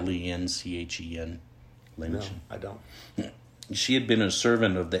 No. Lenchen. Lenchen. No, I don't. She had been a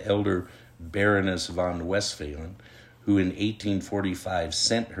servant of the elder Baroness von Westphalen, who in 1845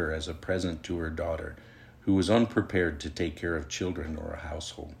 sent her as a present to her daughter, who was unprepared to take care of children or a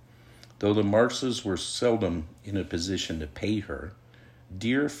household. Though the Marxes were seldom in a position to pay her,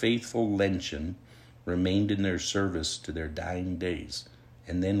 dear faithful Lenchen remained in their service to their dying days,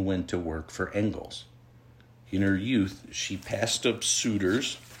 and then went to work for Engels. In her youth, she passed up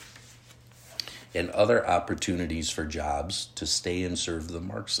suitors and other opportunities for jobs to stay and serve the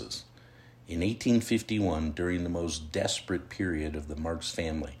Marxes. In 1851, during the most desperate period of the Marx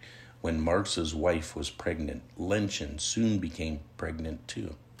family, when Marx's wife was pregnant, Lenchen soon became pregnant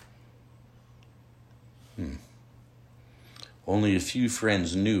too. Only a few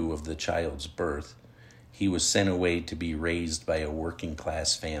friends knew of the child's birth. He was sent away to be raised by a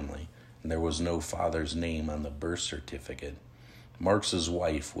working-class family, and there was no father's name on the birth certificate. Marx's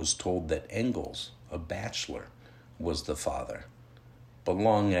wife was told that Engels, a bachelor, was the father. But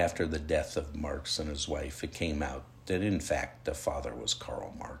long after the death of Marx and his wife, it came out that in fact the father was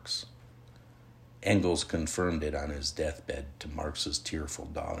Karl Marx. Engels confirmed it on his deathbed to Marx's tearful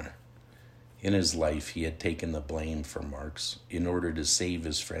daughter. In his life, he had taken the blame for Marx in order to save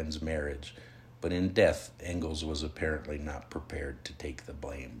his friend's marriage, but in death, Engels was apparently not prepared to take the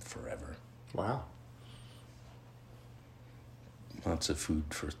blame forever. Wow. Lots of food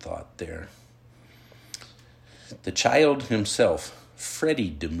for thought there. The child himself,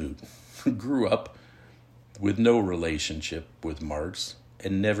 Freddie Demuth, grew up with no relationship with Marx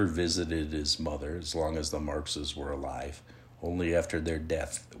and never visited his mother as long as the Marxes were alive. Only after their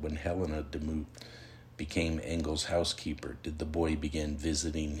death, when Helena Demuth became Engels' housekeeper, did the boy begin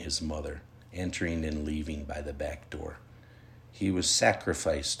visiting his mother, entering and leaving by the back door. He was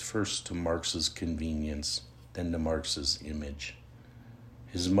sacrificed first to Marx's convenience, then to Marx's image.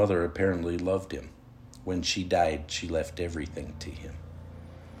 His mother apparently loved him. When she died, she left everything to him.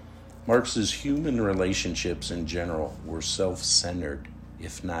 Marx's human relationships in general were self-centered,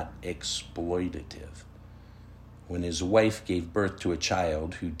 if not exploitative. When his wife gave birth to a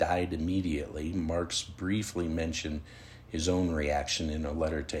child who died immediately, Marx briefly mentioned his own reaction in a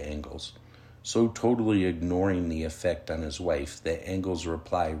letter to Engels, so totally ignoring the effect on his wife that Engels'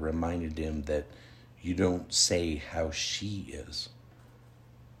 reply reminded him that you don't say how she is.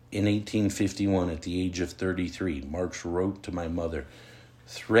 In 1851, at the age of 33, Marx wrote to my mother,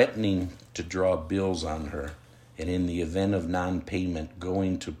 threatening to draw bills on her, and in the event of non-payment,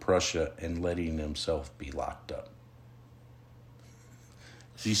 going to Prussia and letting himself be locked up.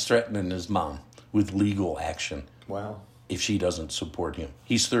 He's threatening his mom with legal action. Wow. If she doesn't support him.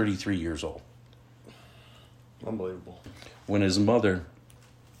 He's 33 years old. Unbelievable. When his mother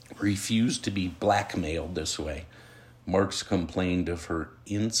refused to be blackmailed this way, Marx complained of her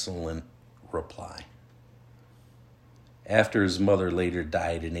insolent reply. After his mother later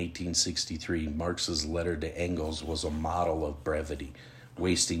died in 1863, Marx's letter to Engels was a model of brevity,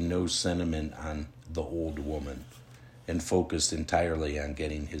 wasting no sentiment on the old woman, and focused entirely on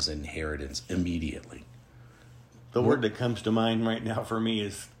getting his inheritance immediately. The word that comes to mind right now for me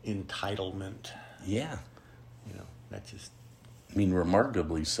is entitlement. Yeah. You know, that's just... I mean,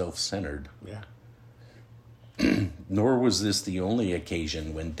 remarkably self-centered. Yeah. Nor was this the only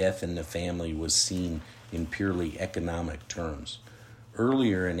occasion when death in the family was seen in purely economic terms.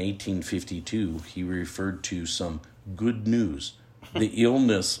 Earlier in 1852, he referred to some good news, the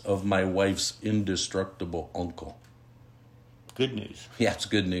illness of my wife's indestructible uncle. Good news. Yeah, it's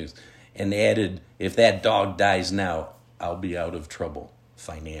good news. And added, if that dog dies now, I'll be out of trouble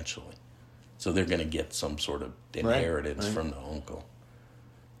financially. So they're going to get some sort of inheritance from the uncle.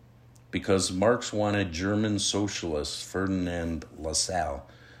 Because Marx wanted German socialist Ferdinand Lassalle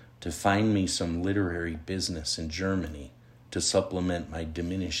to find me some literary business in Germany to supplement my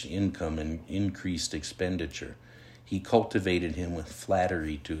diminished income and increased expenditure, he cultivated him with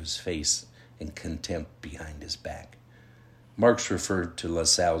flattery to his face and contempt behind his back. Marx referred to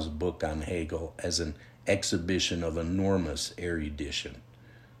Lassalle's book on Hegel as an exhibition of enormous erudition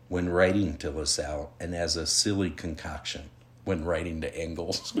when writing to Lassalle, and as a silly concoction when writing to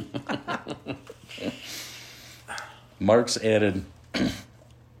Engels. Marx added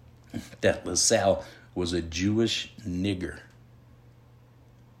that Lassalle was a Jewish nigger,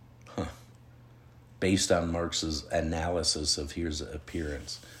 based on Marx's analysis of his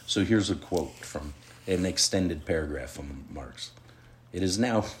appearance. So here's a quote from an extended paragraph from Marx. It is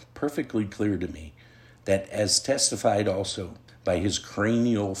now perfectly clear to me that, as testified also by his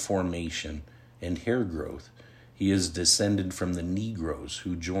cranial formation and hair growth, he is descended from the Negroes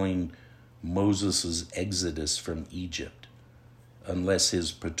who joined Moses' exodus from Egypt, unless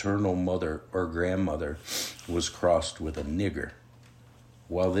his paternal mother or grandmother was crossed with a nigger.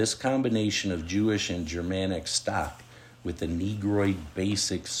 While this combination of Jewish and Germanic stock with the Negroid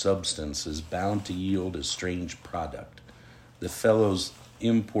basic substance is bound to yield a strange product, the fellow's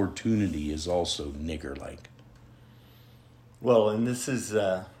importunity is also nigger-like. Well, and this is,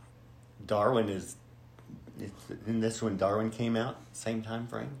 Darwin is, in this when Darwin came out, same time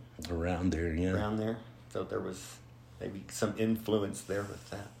frame? Around there, yeah. Around there. So there was maybe some influence there with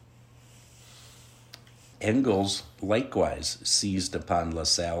that. Engels likewise seized upon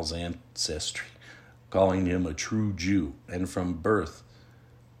Lassalle's ancestry, calling him a true Jew, and from birth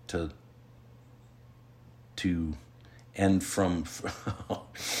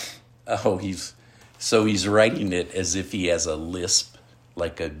he's writing it as if he has a lisp,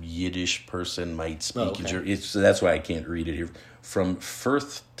 like a Yiddish person might speak. Oh, okay. So that's why I can't read it here. From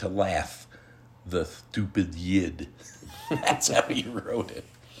Firth to Laugh, the stupid Yid. That's how he wrote it.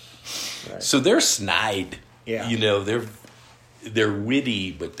 Right. So they're snide. Yeah. You know, they're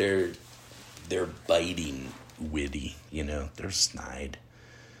witty, but they're biting witty, you know. They're snide.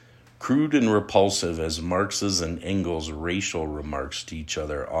 Crude and repulsive as Marx's and Engels' racial remarks to each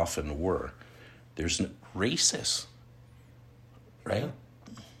other often were, there's no racist, right?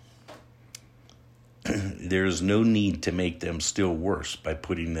 There's no need to make them still worse by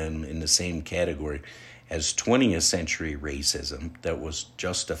putting them in the same category as 20th century racism that was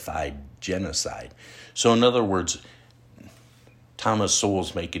justified genocide. So in other words, Thomas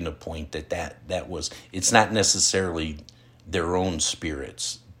Sowell's making the point that was, it's not necessarily their own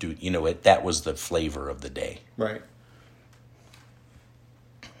spirits. That was the flavor of the day. Right.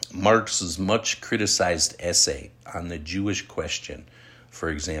 Marx's much criticized essay on the Jewish question, for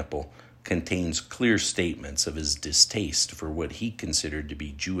example, contains clear statements of his distaste for what he considered to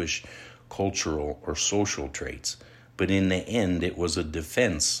be Jewish cultural or social traits, but in the end it was a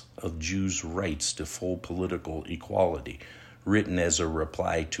defense of Jews' rights to full political equality, written as a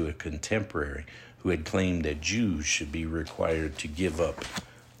reply to a contemporary who had claimed that Jews should be required to give up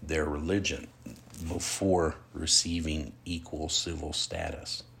their religion before receiving equal civil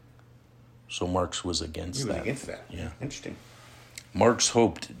status. So Marx was against that. He was against that. Yeah. Interesting. Marx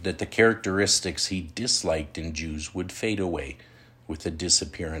hoped that the characteristics he disliked in Jews would fade away with the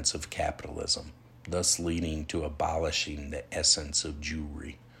disappearance of capitalism, thus leading to abolishing the essence of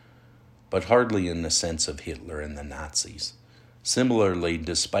Jewry, but hardly in the sense of Hitler and the Nazis. Similarly,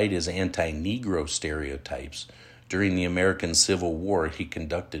 despite his anti-Negro stereotypes, during the American Civil War he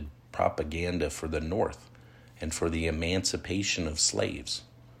conducted propaganda for the North and for the emancipation of slaves.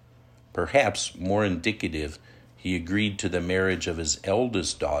 Perhaps more indicative, he agreed to the marriage of his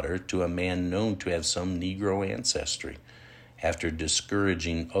eldest daughter to a man known to have some Negro ancestry, after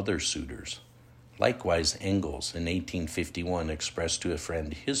discouraging other suitors. Likewise, Engels in 1851 expressed to a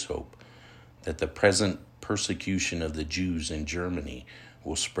friend his hope that the present persecution of the Jews in Germany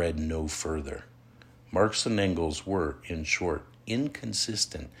will spread no further. Marx and Engels were, in short,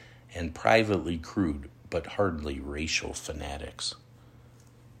 inconsistent and privately crude, but hardly racial fanatics.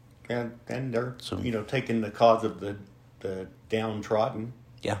 And they're, taking the cause of the downtrodden.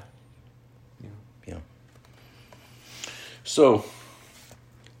 Yeah. So,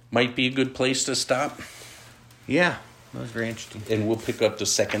 might be a good place to stop. Yeah, that was very interesting. And we'll pick up the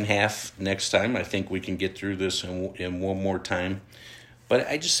second half next time. I think we can get through this in one more time. But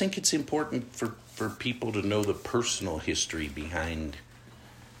I just think it's important for people to know the personal history behind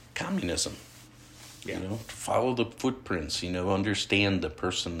communism. Yeah. Follow the footprints, understand the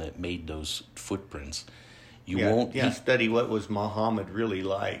person that made those footprints. Study what was Muhammad really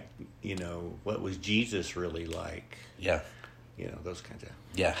like, what was Jesus really like. Yeah. Those kinds of...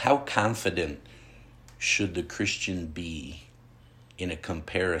 Yeah, how confident should the Christian be in a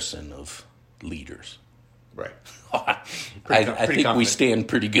comparison of leaders? Right. I think we stand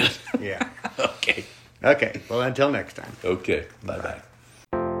pretty good. Yeah. Okay. Okay, well, until next time. Okay, bye-bye.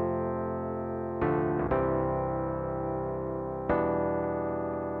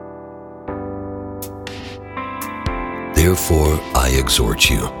 Therefore, I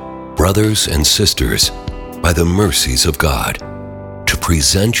exhort you, brothers and sisters, by the mercies of God, to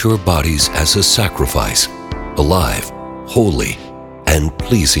present your bodies as a sacrifice, alive, holy, and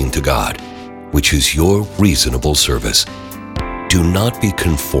pleasing to God, which is your reasonable service. Do not be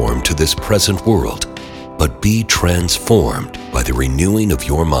conformed to this present world, but be transformed by the renewing of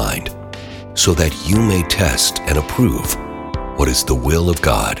your mind, so that you may test and approve what is the will of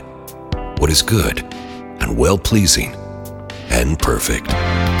God, what is good and well-pleasing and perfect.